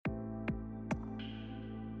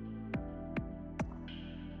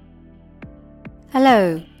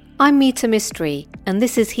Hello, I'm Mita Mystery, and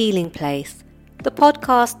this is Healing Place, the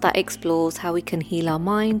podcast that explores how we can heal our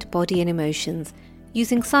mind, body, and emotions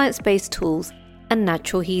using science-based tools and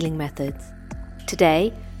natural healing methods.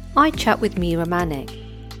 Today, I chat with Mira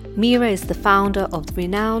Manek. Mira is the founder of the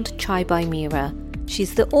renowned Chai by Mira.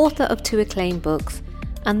 She's the author of 2 acclaimed books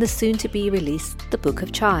and the soon-to-be-released The Book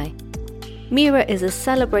of Chai. Mira is a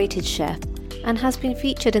celebrated chef and has been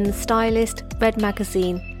featured in The Stylist, Red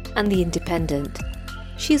Magazine, and The Independent.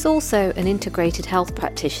 She's also an integrated health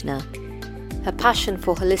practitioner. Her passion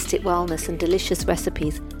for holistic wellness and delicious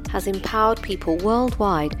recipes has empowered people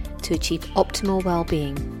worldwide to achieve optimal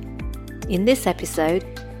well-being. In this episode,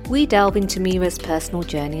 we delve into Mira's personal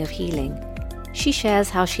journey of healing. She shares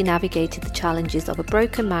how she navigated the challenges of a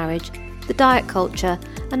broken marriage, the diet culture,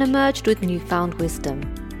 and emerged with newfound wisdom.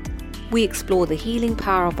 We explore the healing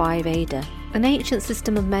power of Ayurveda, an ancient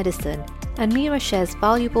system of medicine, and Mira shares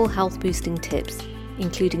valuable health-boosting tips,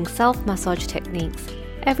 including self-massage techniques,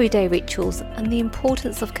 everyday rituals, and the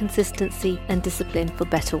importance of consistency and discipline for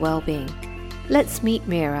better well-being. Let's meet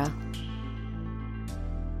Mira.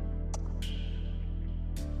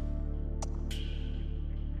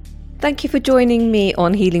 Thank you for joining me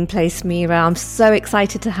on Healing Place, Mira. I'm so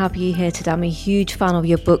excited to have you here today. I'm a huge fan of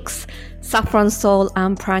your books, Saffron Soul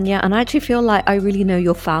and Pranya, and I actually feel like I really know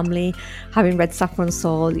your family. Having read Saffron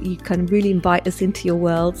Soul, you can really invite us into your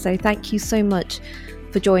world. So thank you so much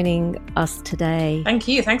for joining us today. Thank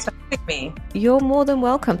you. Thanks for having me. You're more than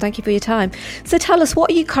welcome. Thank you for your time. So tell us, what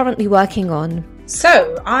are you currently working on?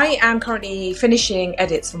 So I am currently finishing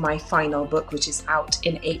edits for my final book, which is out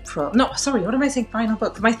in April. No, sorry, what am I saying? Final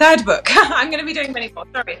book? For my third book. I'm going to be doing many more.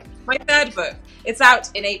 Sorry. My third book. It's out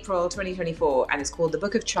in April 2024 and it's called The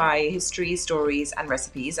Book of Chai, History, Stories and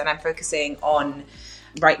Recipes. And I'm focusing on,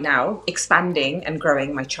 right now, expanding and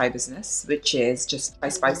growing my chai business, which is just chai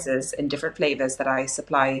spices in different flavors that I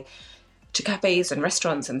supply to cafes and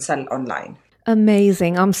restaurants and sell online.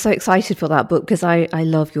 Amazing. I'm so excited for that book because I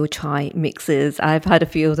love your chai mixes. I've had a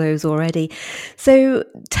few of those already. So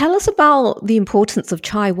tell us about the importance of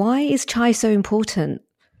chai. Why is chai so important?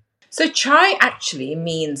 So chai actually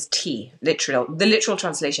means tea, the literal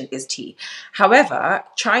translation is tea. However,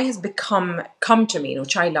 chai has come to mean, or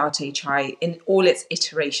chai latte, chai in all its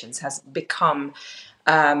iterations has become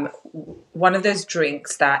one of those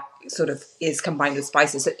drinks that sort of is combined with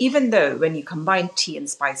spices. So even though when you combine tea and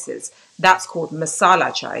spices, that's called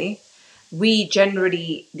masala chai, we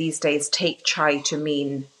generally these days take chai to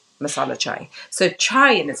mean masala chai. So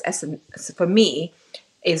chai in its essence, for me,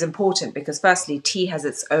 is important because firstly, tea has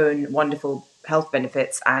its own wonderful health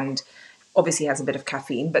benefits and obviously has a bit of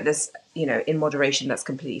caffeine, but there's, in moderation, that's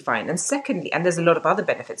completely fine. And secondly, and there's a lot of other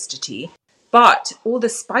benefits to tea, but all the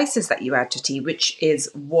spices that you add to tea, which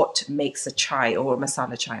is what makes a chai or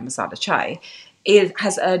masala chai, it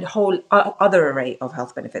has a whole other array of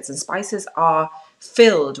health benefits. And spices are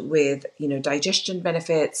filled with, digestion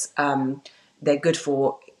benefits. They're good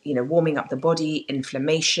for, warming up the body,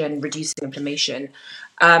 reducing inflammation.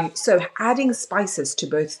 So adding spices to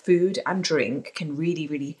both food and drink can really,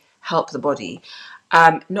 really help the body.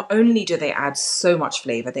 Not only do they add so much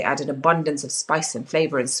flavor, they add an abundance of spice and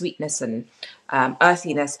flavor and sweetness and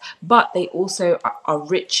earthiness, but they also are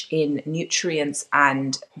rich in nutrients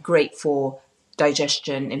and great for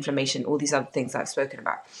digestion, inflammation, all these other things that I've spoken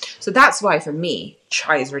about. So that's why for me,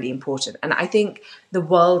 chai is really important. And I think the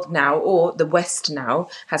world now, or the West now,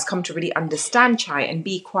 has come to really understand chai and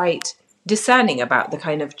be quite discerning about the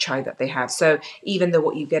kind of chai that they have. So even though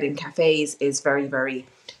what you get in cafes is very, very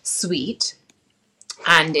sweet,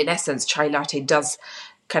 and in essence, chai latte does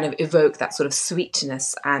kind of evoke that sort of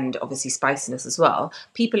sweetness and obviously spiciness as well,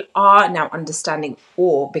 people are now understanding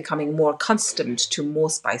or becoming more accustomed to more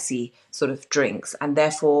spicy sort of drinks. And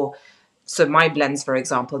therefore, so my blends, for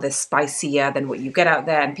example, they're spicier than what you get out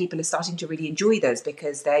there. And people are starting to really enjoy those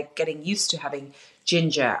because they're getting used to having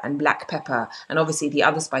ginger and black pepper and obviously the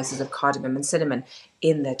other spices of cardamom and cinnamon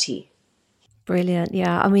in their tea. Brilliant.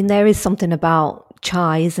 Yeah. I mean, there is something about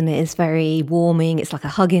chai, isn't it? It's very warming. It's like a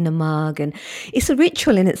hug in a mug. And it's a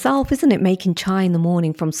ritual in itself, isn't it? Making chai in the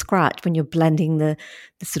morning from scratch when you're blending the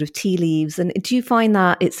sort of tea leaves. And do you find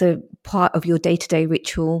that it's a part of your day-to-day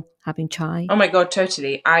ritual, having chai? Oh my God,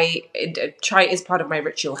 totally. Chai is part of my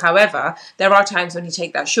ritual. However, there are times when you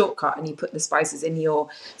take that shortcut and you put the spices in your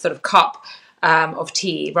sort of cup of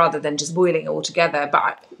tea rather than just boiling it all together.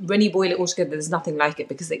 But when you boil it all together, there's nothing like it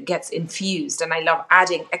because it gets infused. And I love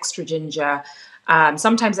adding extra ginger,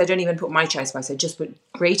 Sometimes I don't even put my chai spice. I just put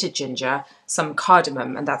grated ginger, some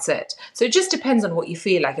cardamom, and that's it. So it just depends on what you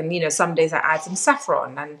feel like. And, some days I add some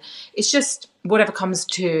saffron, and it's just whatever comes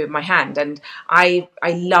to my hand. And I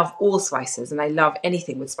love all spices, and I love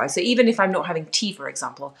anything with spice. So even if I'm not having tea, for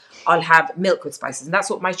example, I'll have milk with spices. And that's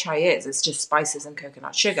what my chai is. It's just spices and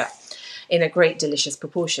coconut sugar in a great, delicious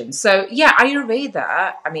proportion. So yeah,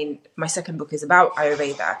 Ayurveda, my second book is about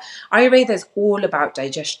Ayurveda. Ayurveda is all about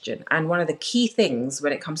digestion. And one of the key things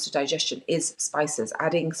when it comes to digestion is spices.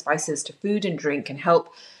 Adding spices to food and drink can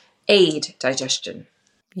help aid digestion.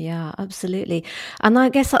 Yeah, absolutely. And I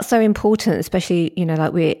guess that's so important, especially,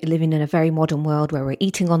 like we're living in a very modern world where we're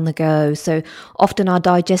eating on the go. So often our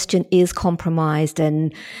digestion is compromised,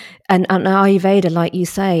 and Ayurveda, like you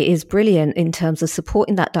say, is brilliant in terms of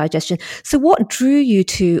supporting that digestion. So what drew you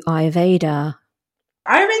to Ayurveda?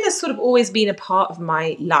 Ayurveda has sort of always been a part of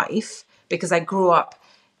my life because I grew up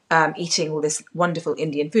eating all this wonderful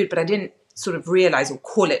Indian food, but I didn't sort of realize or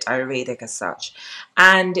call it Ayurvedic as such.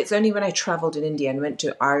 And it's only when I traveled in India and went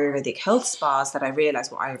to Ayurvedic health spas that I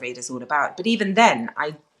realized what Ayurveda is all about. But even then,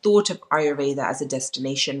 I thought of Ayurveda as a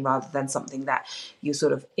destination rather than something that you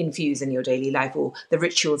sort of infuse in your daily life, or the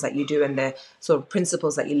rituals that you do and the sort of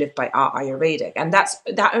principles that you live by are Ayurvedic. And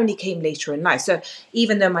that only came later in life. So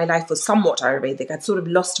even though my life was somewhat Ayurvedic, I'd sort of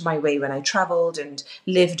lost my way when I traveled and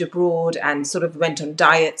lived abroad and sort of went on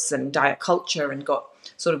diets and diet culture and got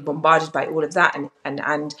sort of bombarded by all of that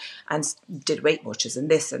and did Weight Watchers and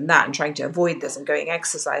this and that and trying to avoid this and going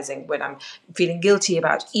exercising when I'm feeling guilty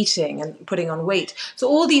about eating and putting on weight. So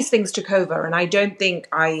all these things took over, and I don't think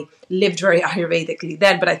I lived very Ayurvedically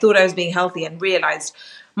then, but I thought I was being healthy and realized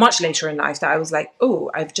much later in life that I was like,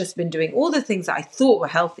 oh, I've just been doing all the things that I thought were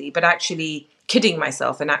healthy, but actually kidding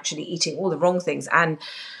myself and actually eating all the wrong things. And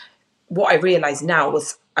what I realized now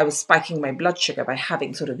was I was spiking my blood sugar by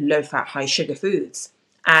having sort of low-fat, high-sugar foods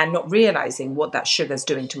and not realizing what that sugar is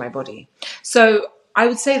doing to my body. So I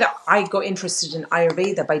would say that I got interested in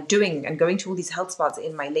Ayurveda by doing and going to all these health spas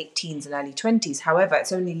in my late teens and early 20s. However,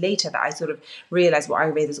 it's only later that I sort of realized what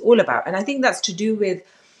Ayurveda is all about. And I think that's to do with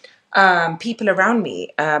people around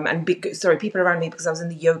me, people around me because I was in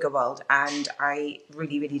the yoga world, and I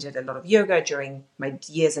really, really did a lot of yoga during my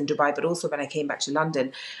years in Dubai, but also when I came back to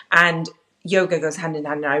London. And yoga goes hand in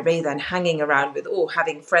hand in Ayurveda, and hanging around with or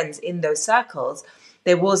having friends in those circles,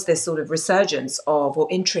 there was this sort of resurgence of or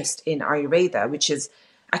interest in Ayurveda, which has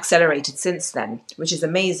accelerated since then, which is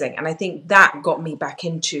amazing. And I think that got me back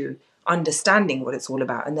into understanding what it's all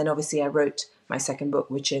about. And then obviously I wrote my second book,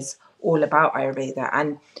 which is all about Ayurveda.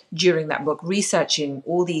 And during that book, researching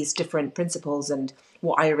all these different principles and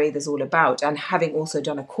what Ayurveda is all about, and having also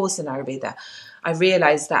done a course in Ayurveda, I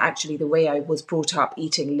realized that actually the way I was brought up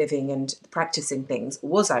eating, living and practicing things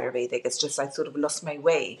was Ayurvedic. It's just I sort of lost my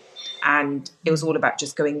way, and it was all about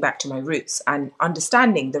just going back to my roots and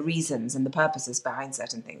understanding the reasons and the purposes behind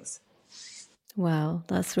certain things. Wow,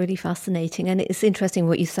 that's really fascinating. And it's interesting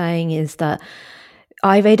what you're saying is that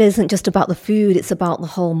Ayurveda isn't just about the food, it's about the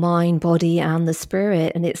whole mind, body, and the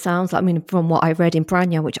spirit. And it sounds like, from what I read in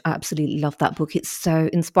Pranya, which I absolutely love that book, it's so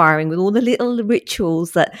inspiring with all the little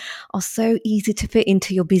rituals that are so easy to fit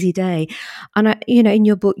into your busy day. And, in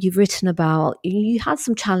your book, you've written about, you had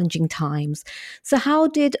some challenging times. So how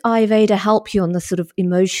did Ayurveda help you on the sort of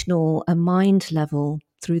emotional and mind level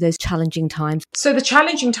through those challenging times? So the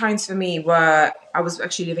challenging times for me were, I was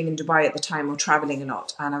actually living in Dubai at the time or traveling a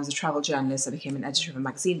lot, and I was a travel journalist. I became an editor of a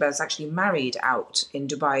magazine, but I was actually married out in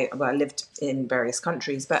Dubai. Well, I lived in various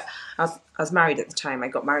countries, but I was married at the time. I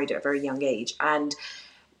got married at a very young age. And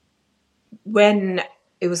when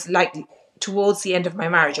it was like towards the end of my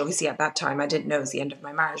marriage, obviously at that time I didn't know it was the end of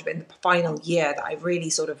my marriage, but in the final year that I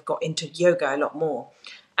really sort of got into yoga a lot more.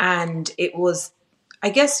 And it was, I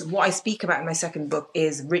guess what I speak about in my second book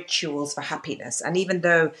is rituals for happiness. And even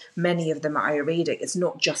though many of them are Ayurvedic, it's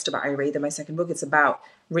not just about Ayurveda. My second book, it's about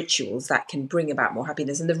rituals that can bring about more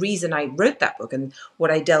happiness. And the reason I wrote that book and what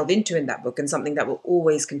I delve into in that book, and something that will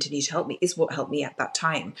always continue to help me, is what helped me at that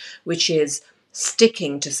time, which is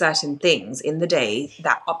sticking to certain things in the day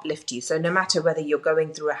that uplift you. So no matter whether you're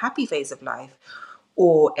going through a happy phase of life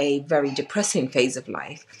or a very depressing phase of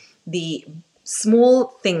life, the small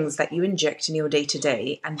things that you inject in your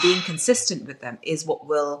day-to-day and being consistent with them is what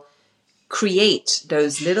will create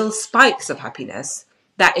those little spikes of happiness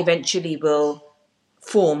that eventually will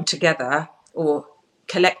form together or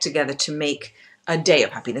collect together to make a day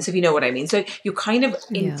of happiness, if you know what I mean. So you're kind of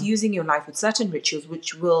infusing your life with certain rituals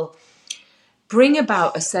which will bring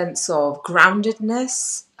about a sense of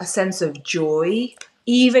groundedness, a sense of joy,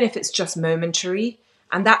 even if it's just momentary.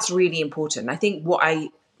 And that's really important. I think what I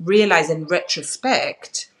realize in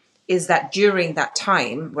retrospect is that during that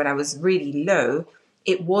time when I was really low,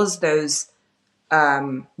 it was those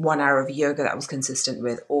 1 hour of yoga that I was consistent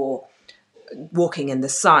with, or walking in the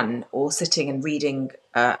sun, or sitting and reading,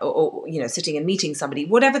 or sitting and meeting somebody,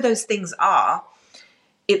 whatever those things are.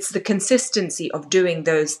 It's the consistency of doing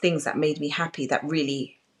those things that made me happy that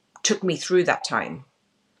really took me through that time,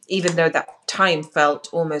 even though that time felt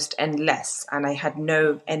almost endless and I had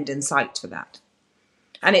no end in sight for that.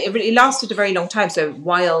 And it really lasted a very long time. So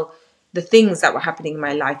while the things that were happening in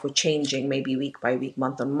my life were changing, maybe week by week,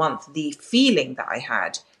 month on month, the feeling that I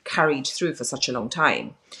had carried through for such a long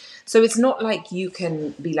time. So it's not like you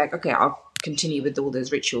can be like, okay, I'll continue with all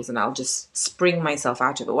those rituals and I'll just spring myself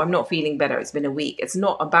out of it. Or I'm not feeling better, it's been a week. It's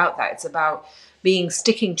not about that. It's about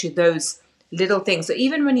sticking to those little things. So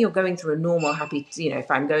even when you're going through a normal, happy,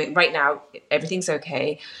 if I'm going right now, everything's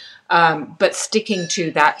okay. But sticking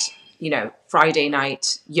to that, Friday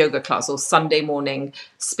night yoga class or Sunday morning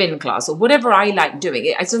spin class or whatever I like doing.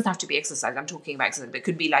 It doesn't have to be exercise. I'm talking about exercise. But it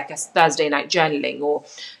could be like a Thursday night journaling or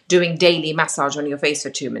doing daily massage on your face for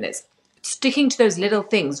 2 minutes. Sticking to those little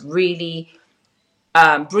things really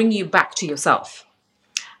bring you back to yourself,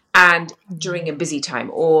 and during a busy time,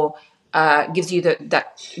 or gives you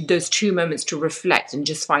those 2 moments to reflect and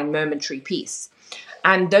just find momentary peace.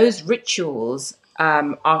 And those rituals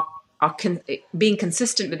being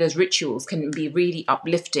consistent with those rituals can be really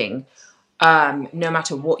uplifting, no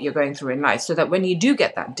matter what you're going through in life, so that when you do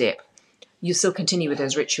get that dip, you still continue with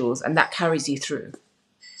those rituals and that carries you through.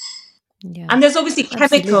 Yeah. And there's obviously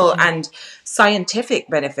chemical and scientific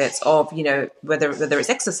benefits of, whether it's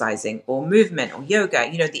exercising or movement or yoga,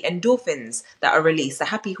 the endorphins that are released, the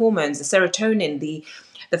happy hormones, the serotonin,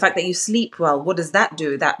 the fact that you sleep well. What does that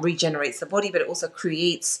do? That regenerates the body, but it also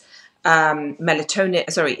creates melatonin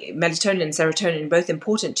and serotonin, both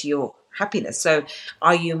important to your happiness. So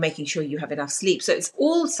are you making sure you have enough sleep? So it's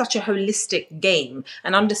all such a holistic game,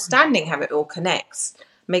 and understanding how it all connects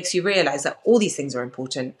makes you realize that all these things are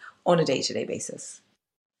important on a day-to-day basis.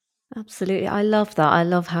 Absolutely. I love that. I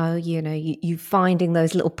love how, you finding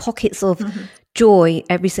those little pockets of joy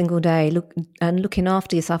every single day, looking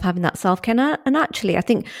after yourself, having that self-care. And actually, I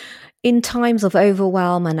think in times of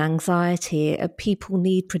overwhelm and anxiety, people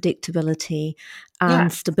need predictability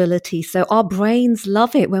and stability. So our brains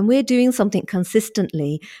love it when we're doing something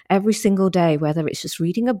consistently every single day, whether it's just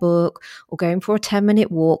reading a book or going for a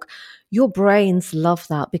 10-minute walk. Your brains love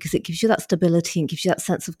that because it gives you that stability and gives you that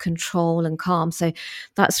sense of control and calm. So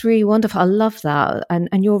that's really wonderful. I love that. And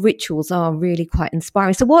your rituals are really quite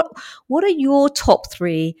inspiring. So what are your top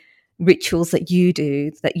 3 rituals that you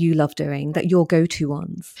do, that you love doing, that your go-to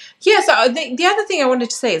ones? Yeah, so the other thing I wanted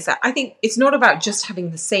to say is that I think it's not about just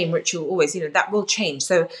having the same ritual always. That will change.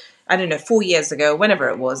 So I don't know, 4 years ago, whenever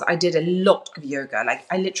it was, I did a lot of yoga. Like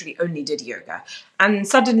I literally only did yoga. And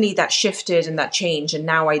suddenly that shifted and that changed. And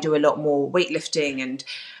now I do a lot more weightlifting and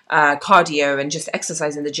cardio and just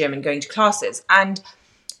exercise in the gym and going to classes. And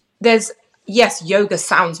yes, yoga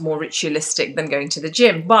sounds more ritualistic than going to the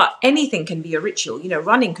gym, but anything can be a ritual.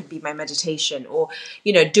 Running could be my meditation, or,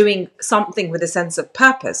 doing something with a sense of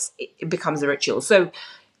purpose. It becomes a ritual. So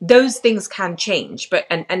those things can change, but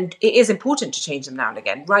and it is important to change them now and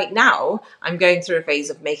again. Right now, I'm going through a phase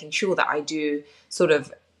of making sure that I do sort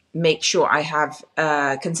of make sure I have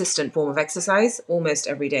a consistent form of exercise almost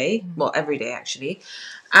every day. Well, every day actually.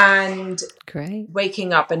 And great.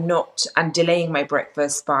 Waking up and delaying my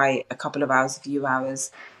breakfast by a couple of hours, a few hours,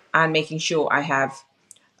 and making sure I have,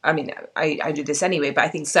 I do this anyway, but I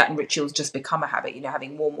think certain rituals just become a habit,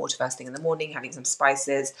 having warm water first thing in the morning, having some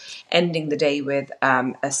spices, ending the day with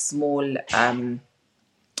a small,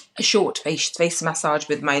 a short face massage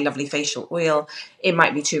with my lovely facial oil. It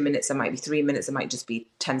might be 2 minutes, it might be 3 minutes, it might just be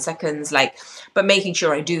 10 seconds, but making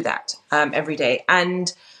sure I do that every day.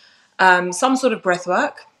 And some sort of breath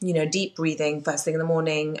work, deep breathing first thing in the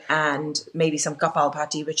morning, and maybe some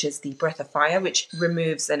Kapalbhati, which is the breath of fire, which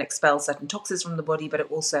removes and expels certain toxins from the body, but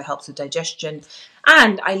it also helps with digestion.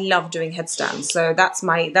 And I love doing headstands. So that's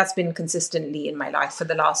been consistently in my life for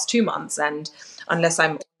the last 2 months. And unless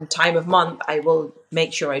I'm on time of month, I will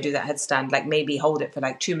make sure I do that headstand, maybe hold it for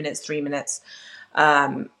 2 minutes, 3 minutes,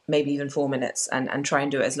 maybe even 4 minutes, and try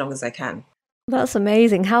and do it as long as I can. That's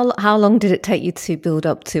amazing. How long did it take you to build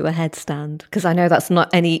up to a headstand? Because I know that's not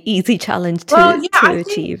any easy challenge to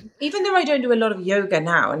achieve. Even though I don't do a lot of yoga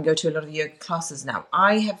now and go to a lot of yoga classes now,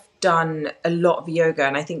 I have done a lot of yoga.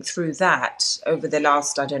 And I think through that, over the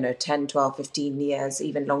last, 10, 12, 15 years,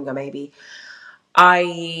 even longer maybe,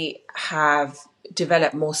 I have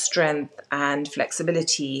developed more strength and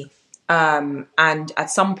flexibility. And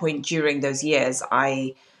at some point during those years,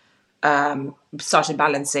 I started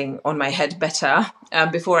balancing on my head better.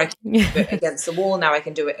 Before I could do it against the wall, now I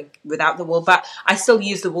can do it without the wall. But I still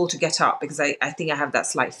use the wall to get up because I think I have that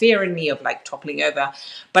slight fear in me of like toppling over.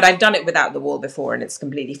 But I've done it without the wall before and it's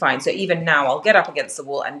completely fine. So even now I'll get up against the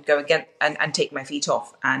wall and go again and take my feet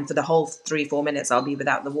off. And for the whole 3-4 minutes, I'll be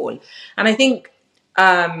without the wall. And I think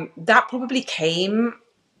that probably came,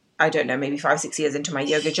 I don't know, maybe 5-6 years into my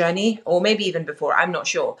yoga journey, or maybe even before, I'm not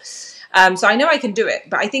sure. So I know I can do it,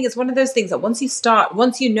 but I think it's one of those things that once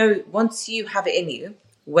you have it in you,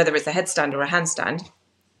 whether it's a headstand or a handstand,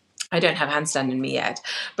 I don't have handstand in me yet,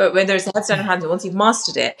 but when there's a headstand or handstand, once you've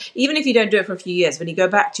mastered it, even if you don't do it for a few years, when you go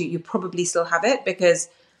back to it, you probably still have it because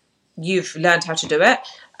you've learned how to do it.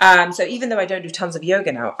 So even though I don't do tons of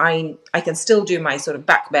yoga now, I can still do my sort of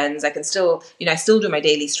back bends. I can still, I still do my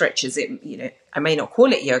daily stretches. I may not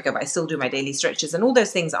call it yoga, but I still do my daily stretches, and all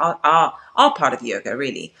those things are part of yoga,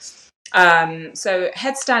 really. So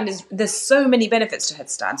headstand there's so many benefits to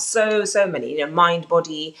headstand, so many, mind,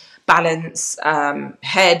 body, balance,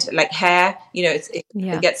 head, like hair,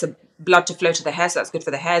 it gets the blood to flow to the hair. So that's good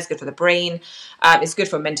for the hair, it's good for the brain. It's good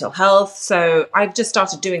for mental health. So I've just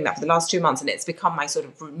started doing that for the last 2 months and it's become my sort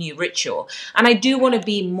of new ritual. And I do want to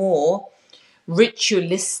be more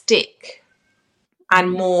ritualistic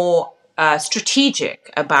and more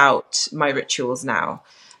strategic about my rituals now.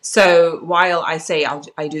 So while I say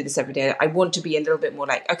I do this every day, I want to be a little bit more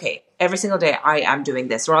like, okay, every single day I am doing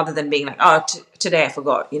this, rather than being like, today I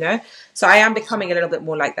forgot, So I am becoming a little bit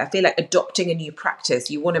more like that. I feel like adopting a new practice.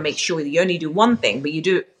 You want to make sure that you only do one thing, but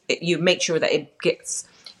you make sure that it gets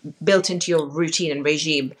built into your routine and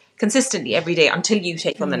regime consistently every day until you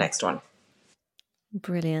take on the next one.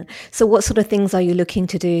 Brilliant. So what sort of things are you looking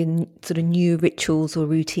to do in sort of new rituals or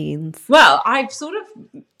routines? Well, I've sort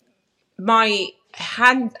of, my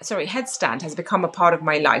headstand has become a part of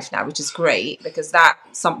my life now, which is great because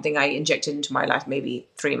that's something I injected into my life maybe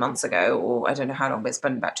 3 months ago, or I don't know how long, but it's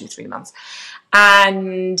been about 2-3 months.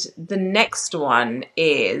 And the next one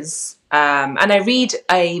is, and I read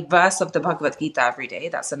a verse of the Bhagavad Gita every day.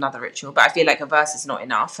 That's another ritual, but I feel like a verse is not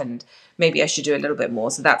enough and maybe I should do a little bit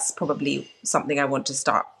more. So that's probably something I want to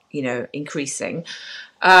start, increasing.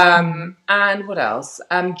 And what else?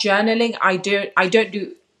 Journaling. I don't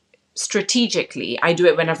do strategically. I do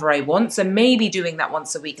it whenever I want. So maybe doing that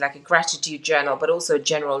once a week, like a gratitude journal, but also a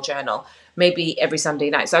general journal, maybe every Sunday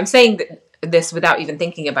night. So I'm saying this without even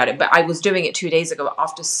thinking about it, but I was doing it 2 days ago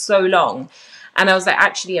after so long. And I was like,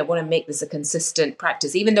 actually, I want to make this a consistent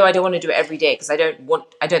practice, even though I don't want to do it every day, because I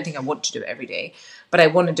don't think I want to do it every day, but I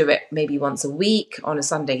want to do it maybe once a week on a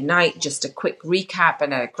Sunday night, just a quick recap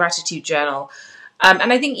and a gratitude journal.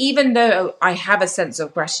 And I think even though I have a sense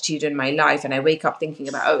of gratitude in my life and I wake up thinking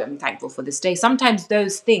about, I'm thankful for this day, sometimes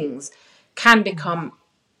those things can become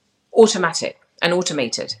automatic and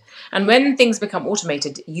automated. And when things become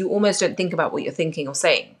automated, you almost don't think about what you're thinking or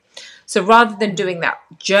saying. So rather than doing that,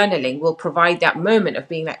 journaling will provide that moment of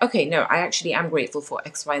being like, okay, no, I actually am grateful for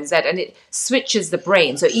X, Y, and Z. And it switches the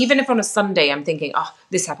brain. So even if on a Sunday I'm thinking,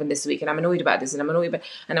 this happened this week and I'm annoyed about this and I'm annoyed about,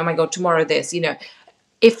 and oh my God, tomorrow this,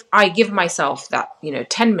 if I give myself that,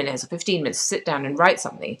 10 minutes or 15 minutes to sit down and write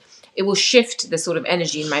something, it will shift the sort of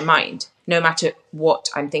energy in my mind, no matter what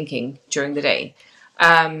I'm thinking during the day.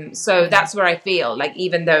 So that's where I feel like,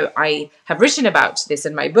 even though I have written about this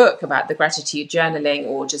in my book about the gratitude journaling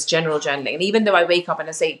or just general journaling, and even though I wake up and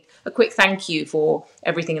I say a quick thank you for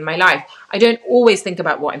everything in my life, I don't always think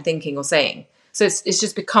about what I'm thinking or saying. So it's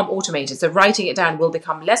just become automated. So writing it down will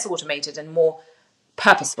become less automated and more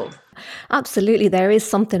purposeful. Absolutely. There is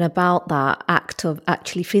something about that act of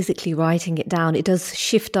actually physically writing it down. It does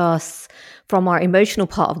shift us from our emotional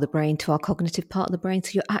part of the brain to our cognitive part of the brain.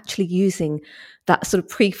 So you're actually using that sort of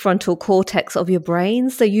prefrontal cortex of your brain.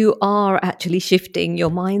 So you are actually shifting your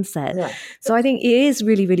mindset. Yeah. So I think it is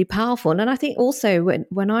really, really powerful. And I think also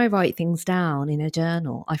when I write things down in a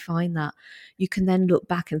journal, I find that you can then look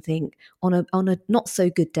back and think on a not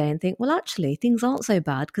so good day and think, well, actually, things aren't so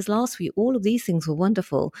bad because last week all of these things were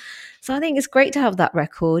wonderful. So I think it's great to have that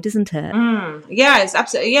record, isn't it? Yeah, it's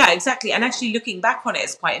absolutely, yeah, exactly. And actually looking back on it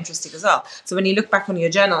is quite interesting as well. So when you look back on your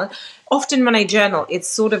journal, often when I journal, it's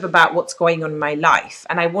sort of about what's going on in my life.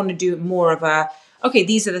 And I want to do more of okay,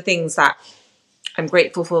 these are the things that I'm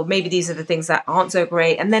grateful for. Maybe these are the things that aren't so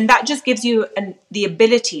great. And then that just gives you the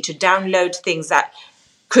ability to download things that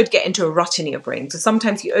could get into a rut in your brain. So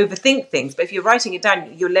sometimes you overthink things, but if you're writing it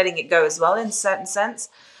down, you're letting it go as well in a certain sense.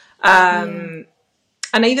 And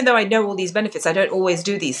even though I know all these benefits, I don't always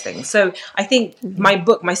do these things. So I think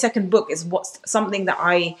my second book is something that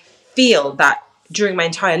I feel that during my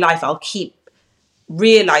entire life, I'll keep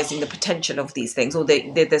realizing the potential of these things, or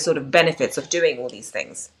the sort of benefits of doing all these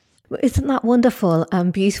things. Well, isn't that wonderful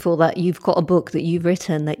and beautiful that you've got a book that you've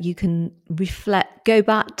written that you can reflect, go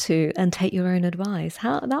back to, and take your own advice?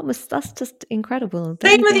 That's just incredible, don't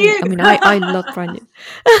Same you with think? you. I mean, I love Pranya.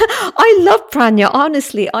 I love Pranya.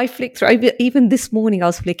 Honestly, I flicked through. Even this morning, I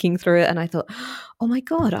was flicking through it, and I thought, oh my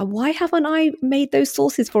God, why haven't I made those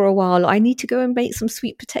sauces for a while? I need to go and make some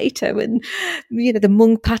sweet potato and, the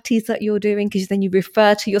mung patties that you're doing, because then you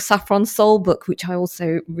refer to your Saffron Soul book, which I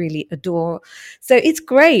also really adore. So it's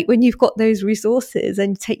great when you've got those resources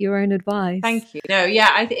and take your own advice. Thank you. No,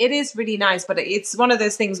 yeah, it is really nice, but it's one of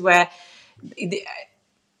those things where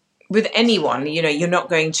with anyone, you're not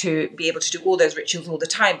going to be able to do all those rituals all the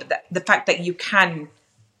time, but the fact that you can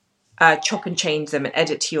chop and change them and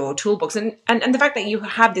edit to your toolbox, and the fact that you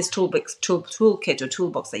have this toolkit or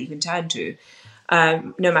toolbox that you can turn to,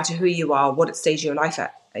 no matter who you are, what stage of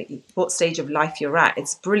life you're at,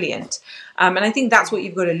 it's brilliant. And I think that's what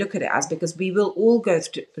you've got to look at it as, because we will all go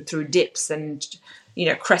through dips and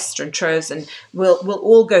crests and troughs, and we'll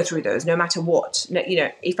all go through those no matter what.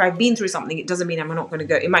 If I've been through something, it doesn't mean I'm not going to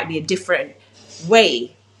go. It might be a different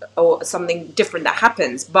way or something different that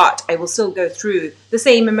happens, but I will still go through the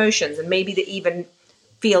same emotions, and maybe they even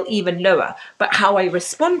feel even lower. But how I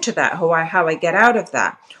respond to that, how I get out of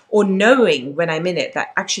that, or knowing when I'm in it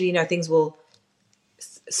that actually things will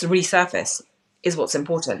resurface, is what's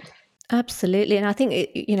important. Absolutely. And I think,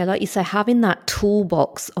 like you say, having that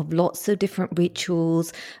toolbox of lots of different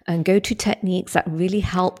rituals and go-to techniques that really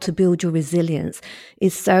help to build your resilience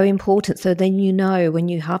is so important. So then, when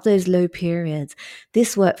you have those low periods,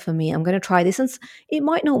 this worked for me, I'm going to try this. And it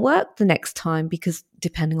might not work the next time, because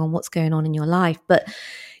depending on what's going on in your life, but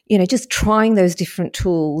just trying those different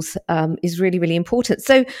tools is really, really important.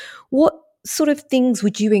 So what sort of things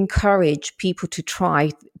would you encourage people to try,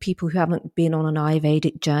 people who haven't been on an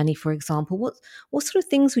Ayurvedic journey, for example? What sort of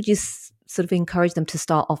things would you sort of encourage them to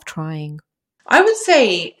start off trying? I would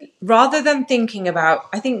say, rather than thinking about,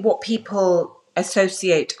 I think what people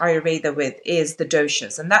associate Ayurveda with is the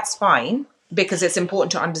doshas, and that's fine, because it's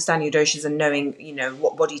important to understand your doshas and knowing,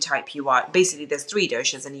 what body type you are. Basically, there's 3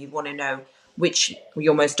 doshas, and you want to know which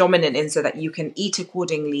you're most dominant in, so that you can eat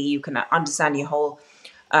accordingly, you can understand your whole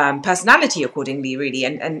personality accordingly, really,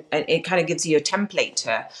 and it kind of gives you a template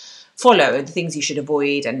to follow, the things you should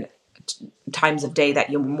avoid, and times of day that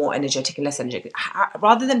you're more energetic and less energetic.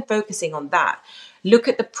 Rather than focusing on that, look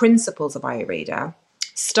at the principles of Ayurveda,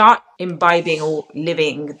 start imbibing or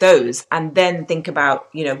living those, and then think about,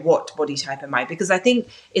 what body type am I? Because I think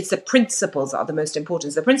it's the principles that are the most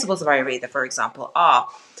important. The principles of Ayurveda, for example, are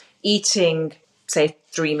eating, say,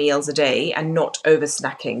 3 meals a day and not over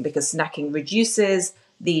snacking, because snacking reduces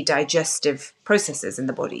the digestive processes in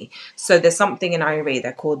the body. So there's something in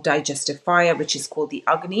Ayurveda called digestive fire, which is called the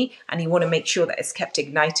Agni, and you want to make sure that it's kept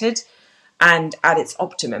ignited and at its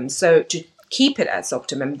optimum. So to keep it at its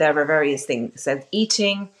optimum, there are various things. So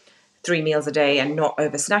eating 3 meals a day and not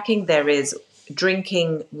over snacking. There is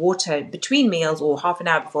drinking water between meals, or half an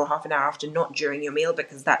hour before, half an hour after, not during your meal,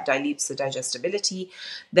 because that dilutes the digestibility.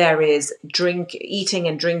 There is eating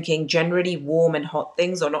and drinking generally warm and hot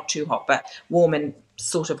things, or not too hot, but warm and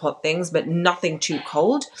sort of hot things, but nothing too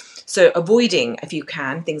cold. So avoiding, if you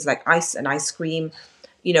can, things like ice and ice cream.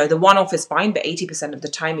 The one-off is fine, but 80% of the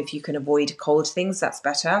time, if you can avoid cold things, that's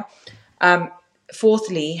better.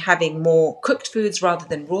 Fourthly, having more cooked foods rather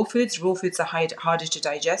than raw foods. Raw foods are harder to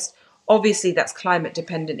digest. Obviously, that's climate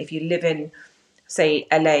dependent. If you live in, say,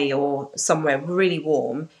 LA or somewhere really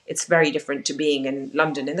warm, it's very different to being in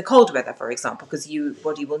London in the cold weather, for example, because your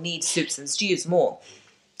body will need soups and stews more.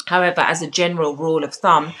 However, as a general rule of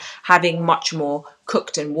thumb, having much more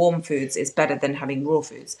cooked and warm foods is better than having raw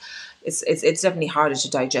foods. It's definitely harder to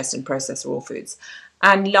digest and process raw foods.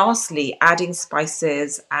 And lastly, adding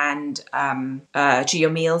spices and to your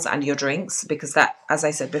meals and your drinks, because that, as I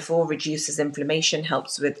said before, reduces inflammation,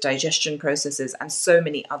 helps with digestion processes, and so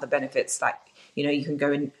many other benefits that, you can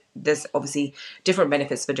go in. There's obviously different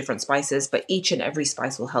benefits for different spices, but each and every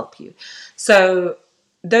spice will help you. So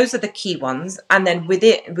those are the key ones. And then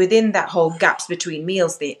within that whole gaps between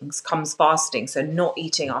meals things comes fasting. So not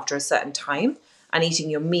eating after a certain time, and eating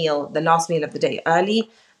your meal, the last meal of the day,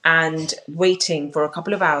 early, and waiting for a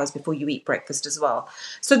couple of hours before you eat breakfast as well.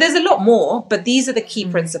 So there's a lot more, but these are the key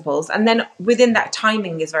principles. And then within that,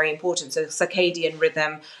 timing is very important. So circadian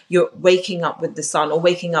rhythm, you're waking up with the sun or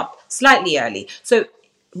waking up slightly early. So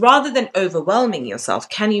rather than overwhelming yourself,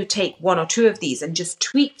 can you take one or two of these and just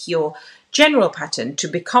tweak your general pattern to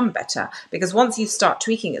become better? Because once you start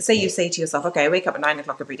tweaking it, say you say to yourself, okay, I wake up at 9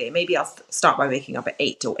 o'clock every day. Maybe I'll start by waking up at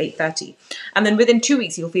 8 or 8:30. And then within 2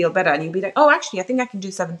 weeks, you'll feel better. And you'll be like, oh, actually, I think I can do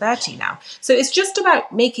 7:30 now. So it's just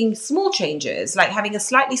about making small changes, like having a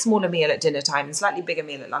slightly smaller meal at dinner time and slightly bigger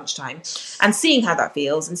meal at lunchtime, and seeing how that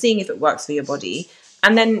feels and seeing if it works for your body,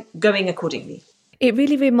 and then going accordingly. It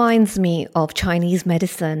really reminds me of Chinese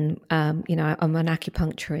medicine. I'm an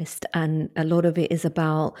acupuncturist, and a lot of it is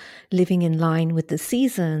about living in line with the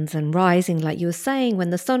seasons and rising, like you were saying,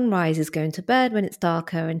 when the sun rises, going to bed when it's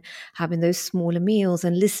darker, and having those smaller meals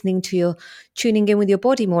and tuning in with your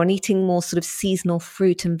body more and eating more sort of seasonal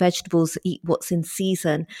fruit and vegetables, eat what's in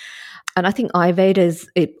season. And I think Ayurveda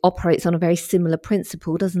it operates on a very similar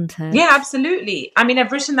principle, doesn't it? Yeah, absolutely. I mean,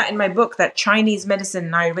 I've written that in my book, that Chinese medicine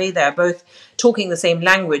and Ayurveda are both talking the same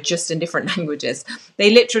language, just in different languages. They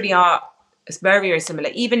literally are very, very similar.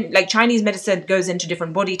 Even like Chinese medicine goes into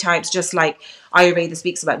different body types, just like Ayurveda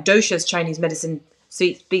speaks about doshas, Chinese medicine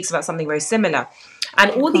speaks about something very similar.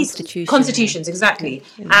 And all these constitutions, exactly.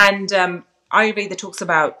 Yeah. And Ayurveda talks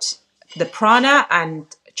about the prana,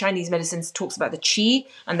 and Chinese medicine talks about the qi,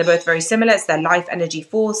 and they're both very similar. It's their life energy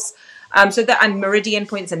force. And meridian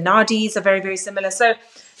points and nadis are very, very similar. So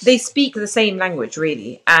they speak the same language,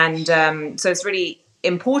 really. And so it's really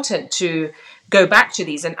important to go back to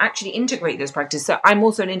these and actually integrate those practices. So I'm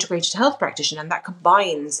also an integrated health practitioner, and that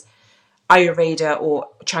combines Ayurveda or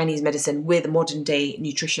Chinese medicine with modern day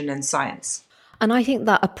nutrition and science. And I think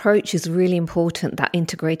that approach is really important, that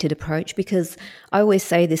integrated approach, because I always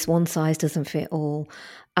say this: one size doesn't fit all.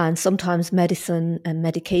 And sometimes medicine and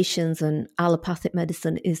medications and allopathic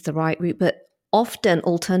medicine is the right route, but often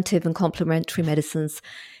alternative and complementary medicines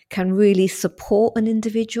can really support an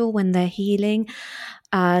individual when they're healing.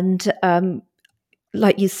 And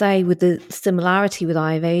like you say, with the similarity with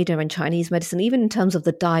Ayurveda and Chinese medicine, even in terms of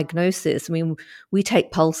the diagnosis, I mean, we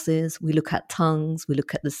take pulses, we look at tongues, we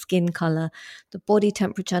look at the skin color, the body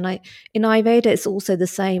temperature. And in Ayurveda, it's also the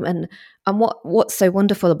same. And what's so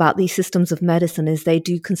wonderful about these systems of medicine is they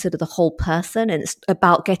do consider the whole person, and it's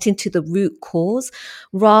about getting to the root cause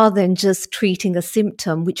rather than just treating a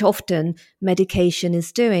symptom, which often medication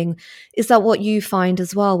is doing. Is that what you find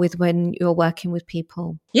as well with when you're working with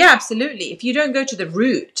people? Yeah, absolutely. If you don't go to the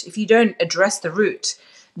root, if you don't address the root,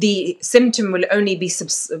 the symptom will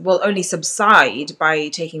only subside by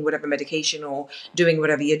taking whatever medication or doing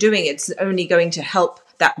whatever you're doing. It's only going to help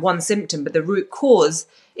that one symptom, but the root cause,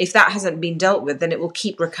 if that hasn't been dealt with, then it will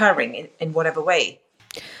keep recurring in whatever way.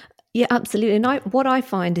 Yeah, absolutely. And what I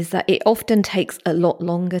find is that it often takes a lot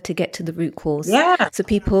longer to get to the root cause. Yeah. So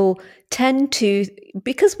people tend to,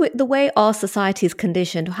 because the way our society is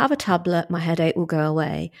conditioned, to have a tablet, my headache will go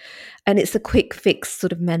away. And it's a quick fix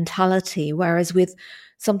sort of mentality. Whereas with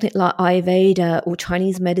something like Ayurveda or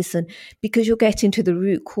Chinese medicine, because you're getting to the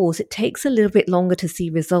root cause, it takes a little bit longer to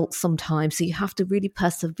see results sometimes. So you have to really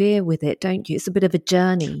persevere with it, don't you? It's a bit of a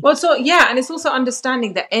journey. Well, so yeah, and it's also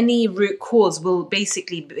understanding that any root cause will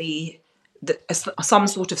basically be some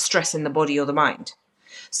sort of stress in the body or the mind.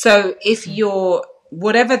 So if you're,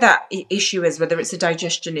 whatever that issue is, whether it's a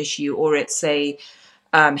digestion issue or it's a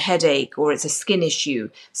headache or it's a skin issue,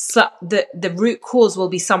 so the root cause will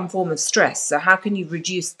be some form of stress. So how can you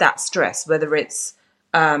reduce that stress, whether it's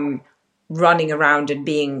running around and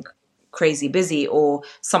being crazy busy, or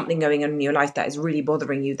something going on in your life that is really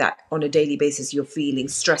bothering you, that on a daily basis you're feeling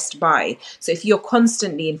stressed by. So if you're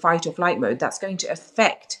constantly in fight or flight mode, that's going to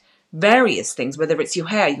affect various things, whether it's your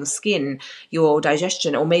hair, your skin, your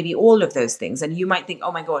digestion, or maybe all of those things. And you might think,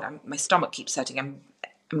 oh my God, my stomach keeps hurting, I'm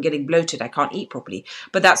getting bloated, I can't eat properly.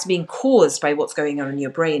 But that's being caused by what's going on in your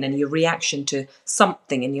brain and your reaction to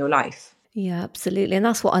something in your life. Yeah, absolutely. And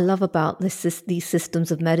that's what I love about these systems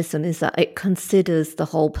of medicine, is that it considers the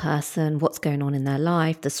whole person, what's going on in their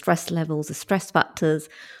life, the stress levels, the stress factors,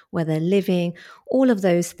 where they're living, all of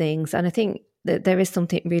those things. And I think that there is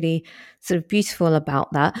something really sort of beautiful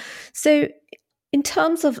about that. So in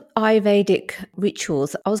terms of Ayurvedic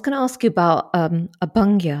rituals, I was going to ask you about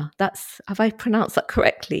Abhyanga. Have I pronounced that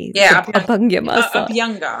correctly? Yeah, Abhyanga massage.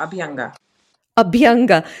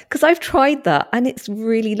 Abhyanga, because I've tried that and it's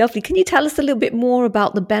really lovely. Can you tell us a little bit more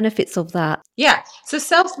about the benefits of that? Yeah, so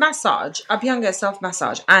self-massage, Abhyanga is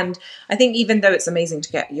self-massage. And I think even though it's amazing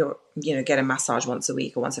to get a massage once a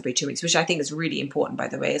week or once every 2 weeks, which I think is really important, by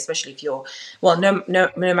the way, especially if you're, well, no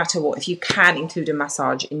matter what, if you can include a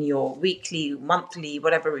massage in your weekly, monthly,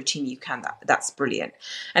 whatever routine you can, that's brilliant.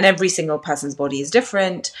 And every single person's body is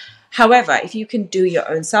different. However, if you can do your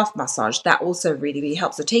own self-massage, that also really, really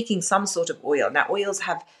helps. So taking some sort of oil. Now, oils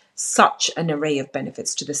have such an array of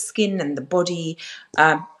benefits to the skin and the body.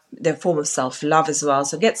 They're a form of self-love as well.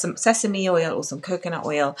 So get some sesame oil or some coconut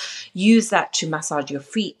oil. Use that to massage your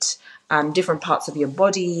feet, different parts of your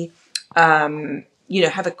body.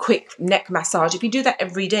 Have a quick neck massage. If you do that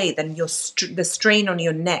every day, then the strain on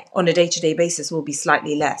your neck on a day-to-day basis will be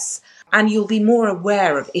slightly less. And you'll be more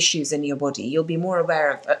aware of issues in your body. You'll be more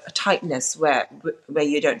aware of a tightness where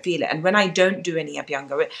you don't feel it. And when I don't do any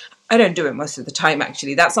Abhyanga, I don't do it most of the time,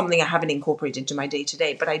 actually. That's something I haven't incorporated into my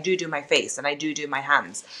day-to-day. But I do my face and I do my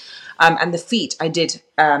hands. And the feet I did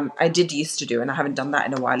used to do, and I haven't done that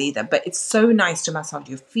in a while either. But it's so nice to massage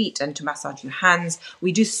your feet and to massage your hands.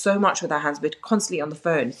 We do so much with our hands. We're constantly on the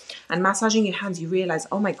phone. And massaging your hands, you realize,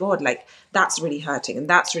 oh my God, like that's really hurting and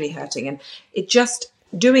that's really hurting. And it just...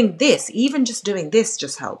 even just doing this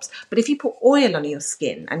just helps. But if you put oil on your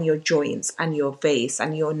skin and your joints and your face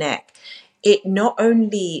and your neck, it not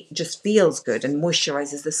only just feels good and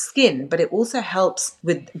moisturizes the skin, but it also helps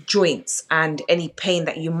with joints and any pain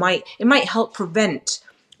that it might help prevent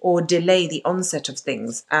or delay the onset of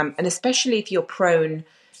things. And especially if you're prone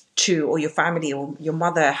to, or your family or your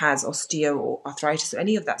mother has osteo or arthritis or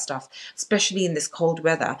any of that stuff, especially in this cold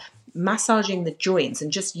weather, massaging the joints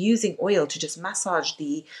and just using oil to just massage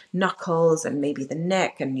the knuckles and maybe the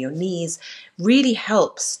neck and your knees really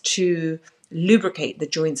helps to lubricate the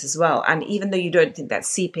joints as well. And even though you don't think that's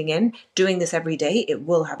seeping in, doing this every day, it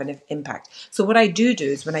will have an impact. So what I do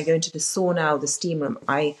is when I go into the sauna or the steam room,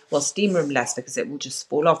 steam room less because it will just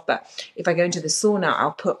fall off. But if I go into the sauna,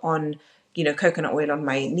 I'll put on, coconut oil on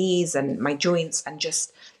my knees and my joints and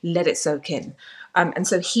just let it soak in. And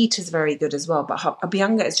so heat is very good as well. But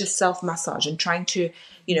Abhyanga is just self-massage and trying to,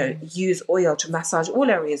 use oil to massage all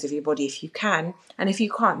areas of your body if you can. And if you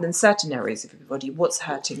can't, then certain areas of your body. What's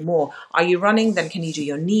hurting more? Are you running? Then can you do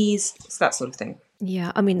your knees? It's that sort of thing.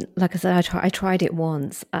 Yeah, I mean, like I said, I tried it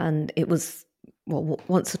once and it was...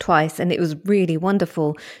 once or twice, and it was really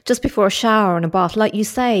wonderful. Just before a shower and a bath, like you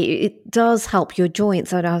say, it does help your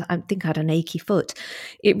joints. I think I had an achy foot.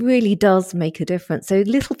 It really does make a difference. So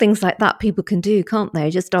little things like that people can do, can't they?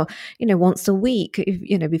 Just once a week,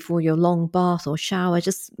 before your long bath or shower,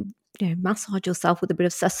 just massage yourself with a bit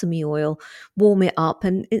of sesame oil, warm it up,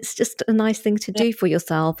 and it's just a nice thing to do for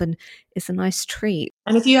yourself, and it's a nice treat.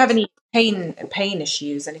 And if you have any pain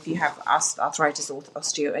issues, and if you have arthritis or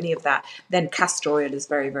osteo, any of that, then castor oil is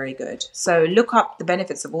very, very good. So look up the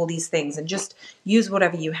benefits of all these things and just use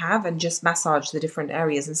whatever you have and just massage the different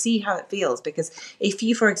areas and see how it feels. Because if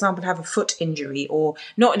you, for example, have a foot injury, or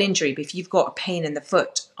not an injury, but if you've got a pain in the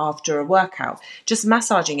foot after a workout, just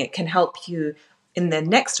massaging it can help you in the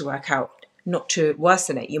next workout not to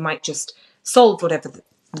worsen it. You might just solve whatever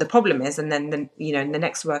the problem is, and then in the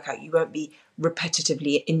next workout you won't be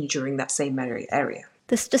repetitively injuring that same area.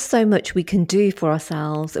 There's just so much we can do for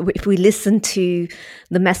ourselves if we listen to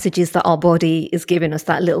the messages that our body is giving us.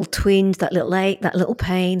 That little twinge, that little ache, that little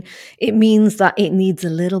pain, it means that it needs a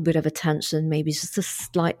little bit of attention, maybe just a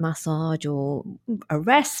slight massage or a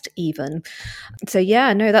rest even. So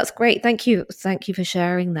yeah, no, that's great. Thank you for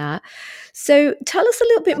sharing that. So tell us a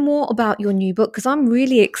little bit more about your new book, because I'm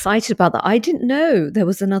really excited about that. I didn't know there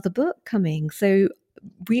was another book coming. So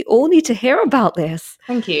we all need to hear about this.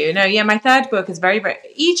 Thank you. No, yeah, my third book is very, very...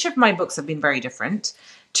 Each of my books have been very different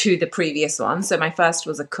to the previous one. So my first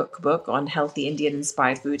was a cookbook on healthy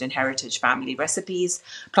Indian-inspired food and heritage family recipes,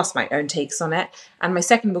 plus my own takes on it. And my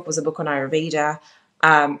second book was a book on Ayurveda.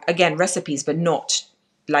 Again, recipes, but not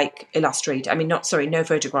like illustrate. No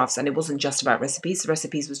photographs. And it wasn't just about recipes. The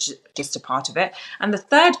recipes was just a part of it. And the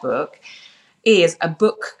third book is a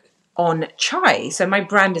book on chai. So my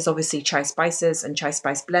brand is obviously Chai Spices and Chai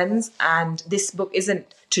Spice Blends. And this book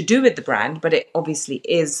isn't to do with the brand, but it obviously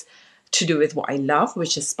is to do with what I love,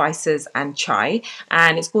 which is spices and chai.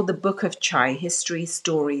 And it's called The Book of Chai: History,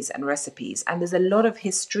 Stories and Recipes. And there's a lot of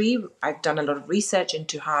history. I've done a lot of research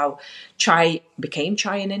into how chai became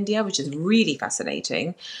chai in India, which is really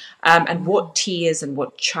fascinating. And what tea is and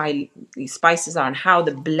what chai spices are and how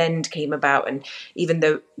the blend came about. And even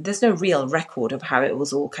though there's no real record of how it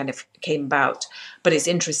was all kind of came about, but it's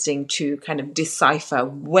interesting to kind of decipher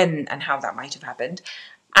when and how that might have happened.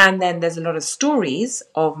 And then there's a lot of stories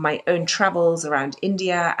of my own travels around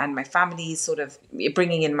India and my family's sort of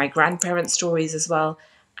bringing in my grandparents' stories as well.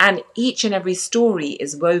 And each and every story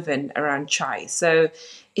is woven around chai. So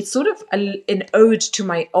it's sort of an ode to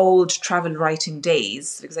my old travel writing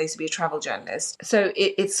days, because I used to be a travel journalist. So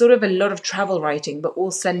it's sort of a lot of travel writing, but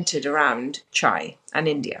all centered around chai and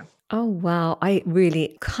India. Oh, wow. I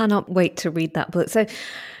really cannot wait to read that book. So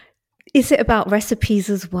Is it about recipes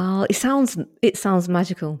as well? It sounds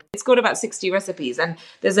magical. It's got about 60 recipes, and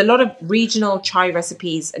there's a lot of regional chai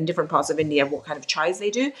recipes in different parts of India, what kind of chais they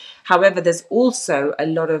do. However, there's also a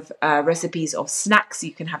lot of recipes of snacks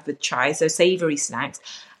you can have with chai, so savory snacks.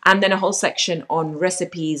 And then a whole section on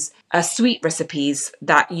recipes, sweet recipes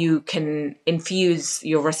that you can infuse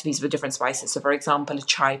your recipes with different spices. So, for example, a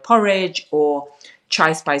chai porridge or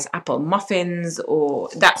chai spice apple muffins or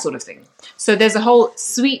that sort of thing. So there's a whole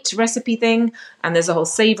sweet recipe thing, and there's a whole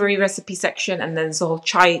savory recipe section, and then there's a whole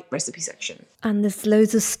chai recipe section. And there's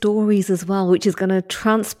loads of stories as well, which is going to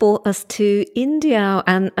transport us to India.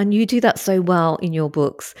 And you do that so well in your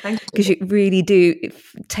books, because you really do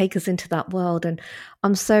take us into that world. And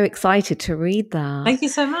I'm so excited to read that. Thank you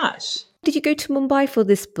so much. Did you go to Mumbai for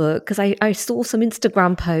this book? Because I saw some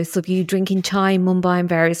Instagram posts of you drinking chai in Mumbai and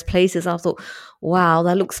various places. I thought, wow,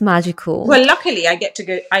 that looks magical. Well, luckily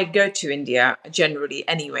I go to India generally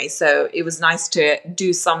anyway. So it was nice to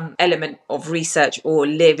do some element of research or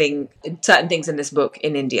living certain things in this book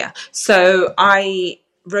in India. So I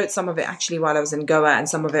wrote some of it actually while I was in Goa and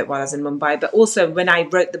some of it while I was in Mumbai. But also when I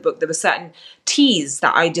wrote the book, there were certain teas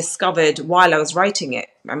that I discovered while I was writing it.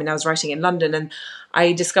 I mean, I was writing in London, and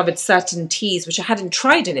I discovered certain teas which I hadn't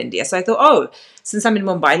tried in India. So I thought, oh, since I'm in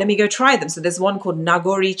Mumbai, let me go try them. So there's one called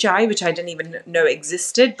Nagori chai, which I didn't even know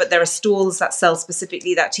existed. But there are stalls that sell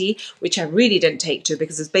specifically that tea, which I really didn't take to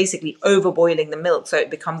because it's basically overboiling the milk. So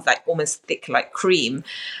it becomes like almost thick like cream.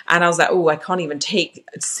 And I was like, oh, I can't even take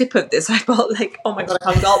a sip of this. I felt like, oh my God,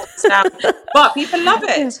 I can't gulp this down. But people love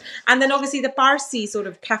it. Yeah. And then obviously the Parsi sort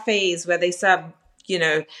of cafes where they serve, you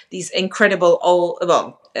know, these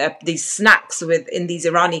incredible these snacks in these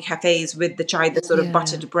Irani cafes with the chai, the sort of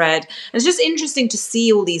buttered bread. And it's just interesting to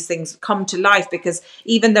see all these things come to life, because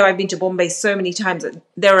even though I've been to Bombay so many times,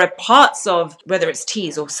 there are parts of whether it's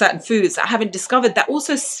teas or certain foods that I haven't discovered that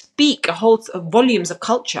also speak a whole volumes of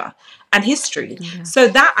culture and history. Yeah. So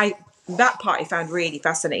that part I found really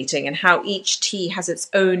fascinating, and how each tea has its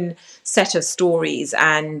own set of stories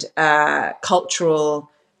and cultural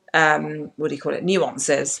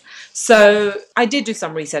nuances. So I did do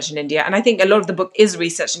some research in India, and I think a lot of the book is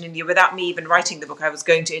research in India. Without me even writing the book, I was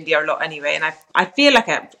going to India a lot anyway, and I feel like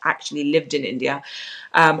I've actually lived in India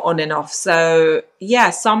on and off. So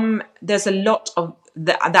yeah, there's a lot of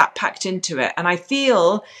that packed into it, and I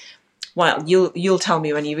feel, well, you'll tell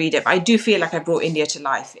me when you read it, but I do feel like I brought India to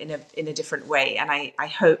life in a different way, and I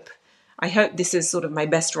hope this is sort of my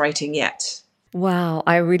best writing yet. Wow,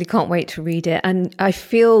 I really can't wait to read it. And I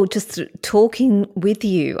feel, just talking with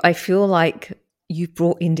you, I feel like you've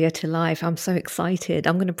brought India to life. I'm so excited.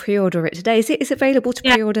 I'm going to pre-order it today. Is it available to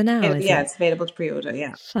pre-order now? It's available to pre-order,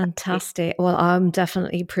 yeah. Fantastic. Well, I'm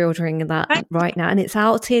definitely pre-ordering that right now. And it's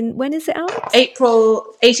out when is it out?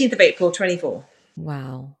 18th of April, 24.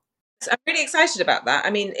 Wow. So I'm really excited about that. I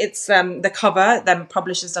mean, it's the cover, the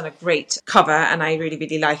publisher's done a great cover, and I really,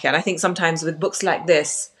 really like it. And I think sometimes with books like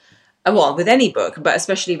this, well, with any book, but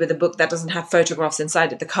especially with a book that doesn't have photographs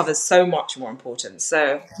inside it, the cover's so much more important.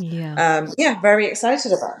 So, very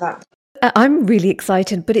excited about that. I'm really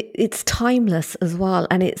excited, but it's timeless as well,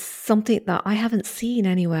 and it's something that I haven't seen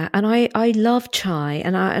anywhere. And I love chai,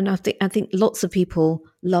 and I think lots of people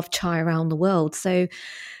love chai around the world. So,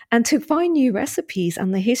 and to find new recipes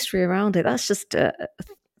and the history around it, that's just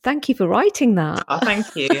thank you for writing that. Oh,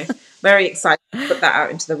 thank you. Very excited to put that out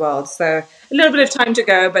into the world. So a little bit of time to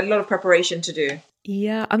go, but a lot of preparation to do.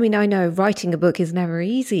 Yeah, I mean, I know writing a book is never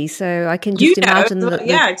easy, so I can just imagine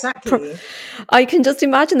exactly. I can just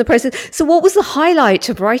imagine the process. So what was the highlight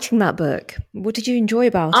of writing that book? What did you enjoy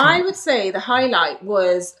about it? I would say the highlight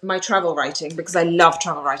was my travel writing, because I love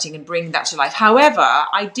travel writing and bringing that to life. However,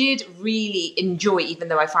 I did really enjoy, even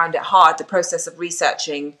though I found it hard, the process of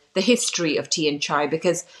researching the history of tea and chai,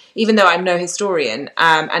 because even though I'm no historian,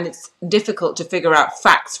 and it's difficult to figure out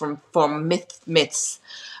facts from myths,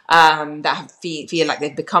 that feel like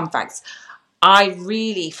they've become facts. I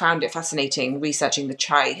really found it fascinating researching the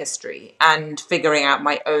chai history and figuring out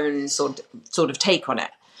my own sort of take on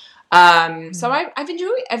it. So I've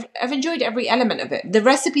enjoyed every element of it. The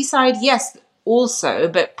recipe side, yes, also,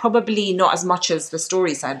 but probably not as much as the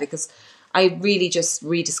story side, because I really just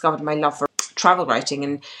rediscovered my love for travel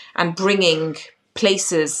writing and bringing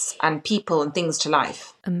places and people and things to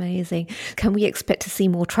life. Amazing. Can we expect to see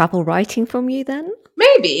more travel writing from you then?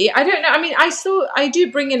 Maybe. I don't know. I mean, I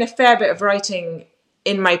do bring in a fair bit of writing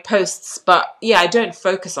in my posts, but yeah, I don't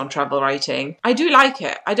focus on travel writing. I do like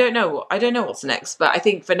it. I don't know what's next, but I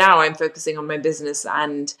think for now I'm focusing on my business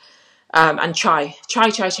and And chai,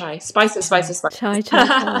 spices, spices. Chai,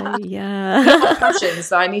 yeah. Passions.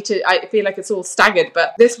 So I feel like it's all staggered,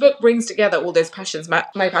 but this book brings together all those passions. My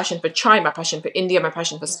passion for chai, my passion for India, my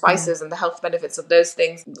passion for spices and the health benefits of those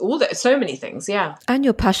things. So many things. Yeah. And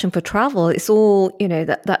your passion for travel. It's all,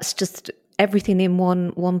 that's just everything in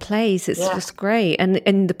one place. It's just great.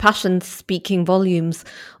 And the passion speaking volumes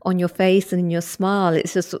on your face and in your smile.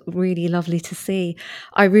 It's just really lovely to see.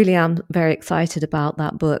 I really am very excited about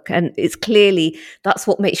that book. And it's clearly, that's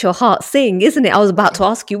what makes your heart sing, isn't it? I was about to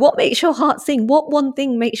ask you, what makes your heart sing? What one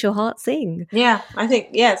thing makes your heart sing? Yeah, I think,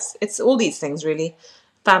 yes, it's all these things really.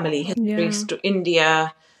 Family, history,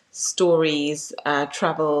 India, stories,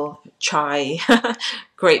 travel, chai,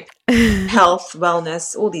 great health,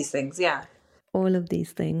 wellness, all these things. Yeah. All of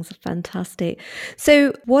these things are fantastic.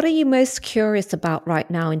 So what are you most curious about right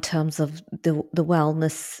now in terms of the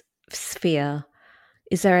wellness sphere?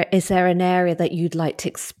 Is there an area that you'd like to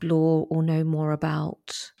explore or know more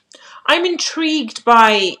about? I'm intrigued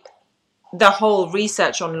by the whole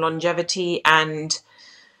research on longevity and,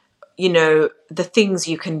 the things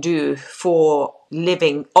you can do for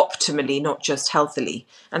living optimally, not just healthily.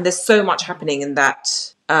 And there's so much happening in that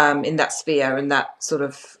sphere and that sort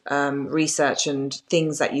of research and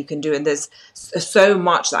things that you can do. And there's so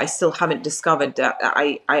much that I still haven't discovered that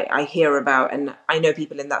I hear about, and I know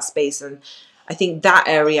people in that space. And I think that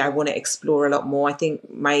area I want to explore a lot more. I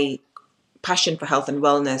think my passion for health and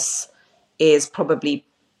wellness is probably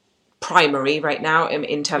primary right now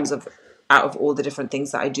in terms of out of all the different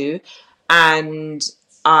things that I do. And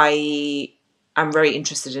I am very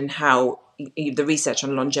interested in how the research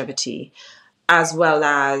on longevity, as well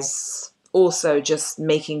as also just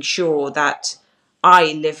making sure that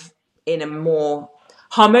I live in a more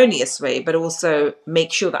harmonious way, but also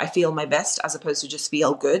make sure that I feel my best as opposed to just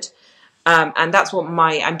feel good. And that's what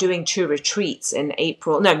I'm doing 2 retreats in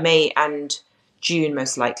May and June,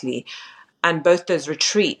 most likely. And both those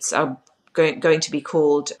retreats are going to be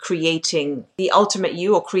called Creating the Ultimate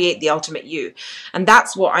You or Create the Ultimate You. And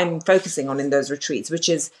that's what I'm focusing on in those retreats, which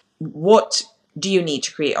is, what do you need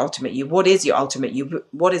to create ultimate you? What is your ultimate you?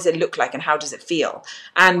 What does it look like and how does it feel?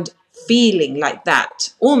 And feeling like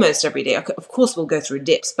that almost every day. Of course, we'll go through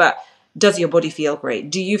dips, but does your body feel great?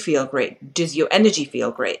 Do you feel great? Does your energy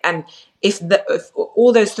feel great? And if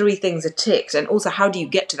all those 3 things are ticked, and also how do you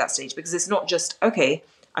get to that stage? Because it's not just, okay,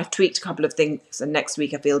 I've tweaked a couple of things and next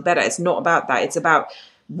week I feel better. It's not about that. It's about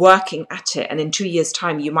working at it. And in 2 years'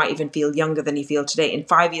 time, you might even feel younger than you feel today. In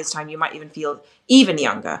 5 years' time, you might even feel even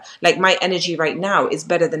younger. Like my energy right now is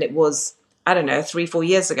better than it was, 3-4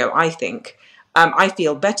 years ago, I think. I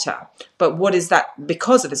feel better. But what is that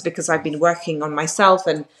because of? It's because I've been working on myself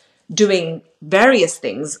and doing various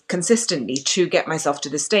things consistently to get myself to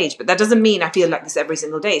this stage. But that doesn't mean I feel like this every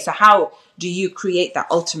single day. So how do you create that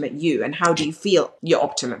ultimate you, and how do you feel your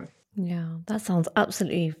optimum? Yeah, that sounds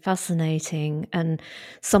absolutely fascinating, and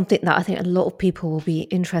something that I think a lot of people will be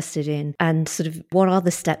interested in, and sort of what are the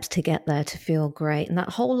steps to get there to feel great. And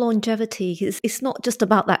that whole longevity, it's not just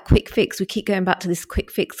about that quick fix. We keep going back to this quick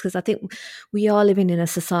fix because I think we are living in a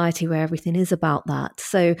society where everything is about that.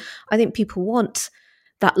 So I think people want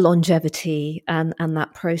that longevity and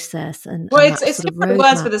that process and it's that sort of different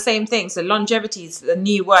words for roadmap. the same thing. So longevity is a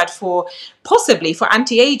new word for possibly for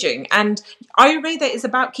anti-aging, and Ayurveda is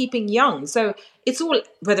about keeping young. So it's all,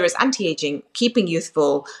 whether it's anti-aging, keeping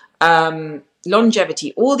youthful,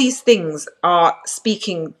 longevity, all these things are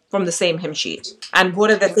speaking from the same hymn sheet. And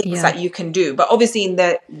what are the things that you can do? But obviously in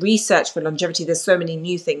the research for longevity, there's so many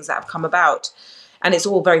new things that have come about. And it's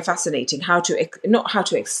all very fascinating not how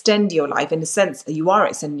to extend your life in the sense that you are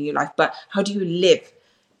extending your life, but how do you live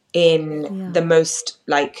in the most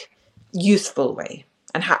youthful way?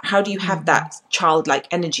 And how do you have that childlike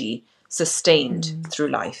energy sustained through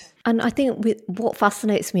life? And I think what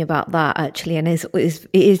fascinates me about that actually, and it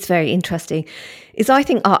is very interesting, is I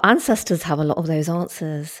think our ancestors have a lot of those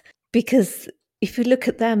answers, because if you look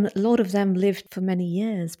at them, a lot of them lived for many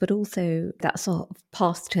years, but also that sort of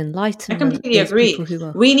path to enlightenment. I completely agree.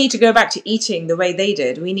 We need to go back to eating the way they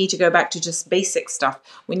did. We need to go back to just basic stuff.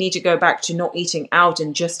 We need to go back to not eating out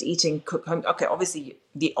and just eating cook home. Okay, obviously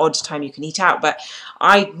the odd time you can eat out, but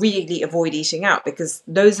I really avoid eating out because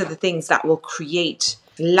those are the things that will create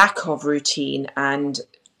lack of routine and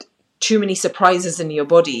too many surprises in your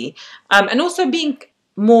body. And also being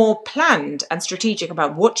more planned and strategic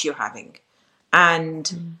about what you're having.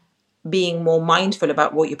 And being more mindful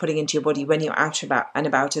about what you're putting into your body when you're out and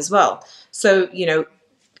about as well. So,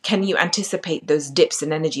 can you anticipate those dips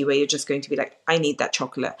in energy where you're just going to be like, I need that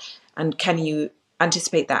chocolate? And can you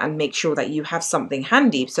anticipate that and make sure that you have something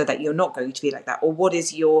handy so that you're not going to be like that? Or what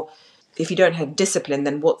is your if you don't have discipline,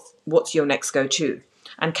 then what's your next go-to?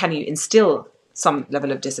 And can you instill some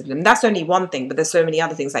level of discipline? That's only one thing, but there's so many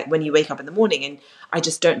other things, like when you wake up in the morning and I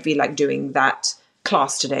just don't feel like doing that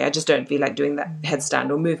class today. I just don't feel like doing that headstand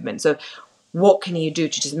or movement. So what can you do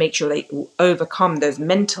to just make sure that you overcome those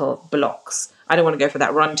mental blocks? I don't want to go for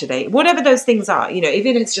that run today. Whatever those things are,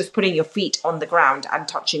 even if it's just putting your feet on the ground and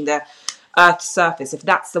touching the earth's surface, if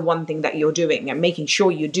that's the one thing that you're doing, and making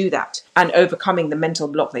sure you do that and overcoming the mental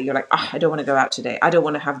block that you're like, I don't want to go out today. I don't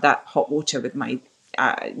want to have that hot water with my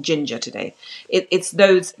ginger today. It's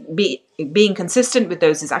those, being consistent with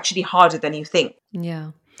those is actually harder than you think.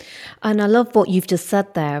 Yeah. And I love what you've just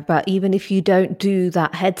said there about even if you don't do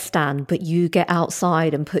that headstand, but you get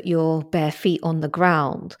outside and put your bare feet on the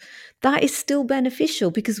ground, that is still beneficial,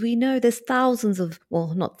 because we know there's hundreds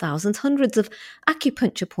of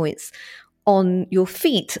acupuncture points on your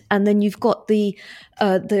feet. And then you've got the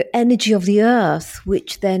energy of the earth,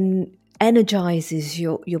 which then energizes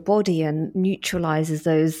your body and neutralizes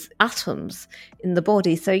those atoms in the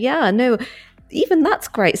body. So yeah, no, even that's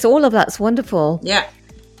great. So all of that's wonderful.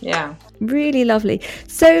 Yeah. Really lovely.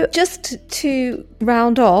 So just to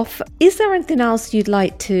round off, is there anything else you'd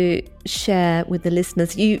like to share with the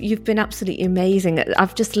listeners? You've been absolutely amazing.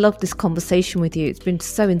 I've just loved this conversation with you. It's been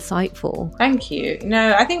so insightful. Thank you.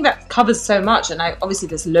 No, I think that covers so much. And obviously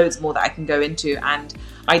there's loads more that I can go into, and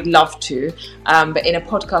I'd love to. But in a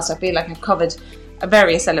podcast, I feel like I've covered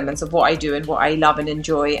various elements of what I do and what I love and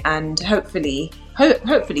enjoy, and hopefully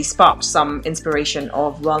sparked some inspiration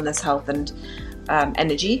of wellness, health and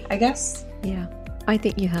energy, I guess. Yeah, I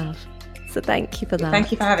think you have. So thank you for that.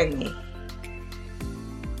 Thank you for having me.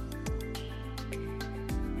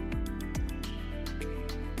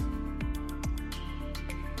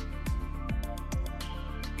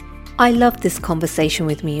 I love this conversation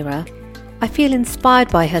with Mira. I feel inspired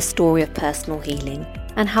by her story of personal healing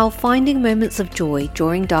and how finding moments of joy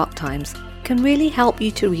during dark times can really help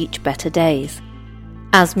you to reach better days.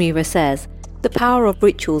 As Mira says, the power of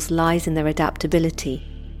rituals lies in their adaptability,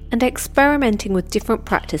 and experimenting with different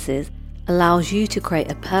practices allows you to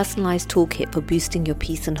create a personalized toolkit for boosting your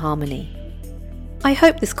peace and harmony. I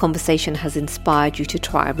hope this conversation has inspired you to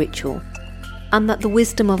try a ritual, and that the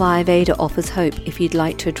wisdom of Ayurveda offers hope if you'd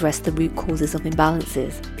like to address the root causes of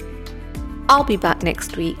imbalances. I'll be back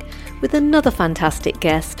next week with another fantastic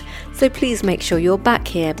guest, so please make sure you're back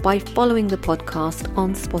here by following the podcast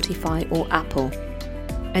on Spotify or Apple.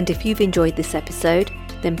 And if you've enjoyed this episode,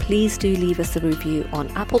 then please do leave us a review on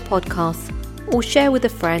Apple Podcasts or share with a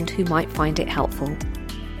friend who might find it helpful.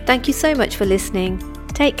 Thank you so much for listening.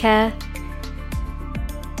 Take care.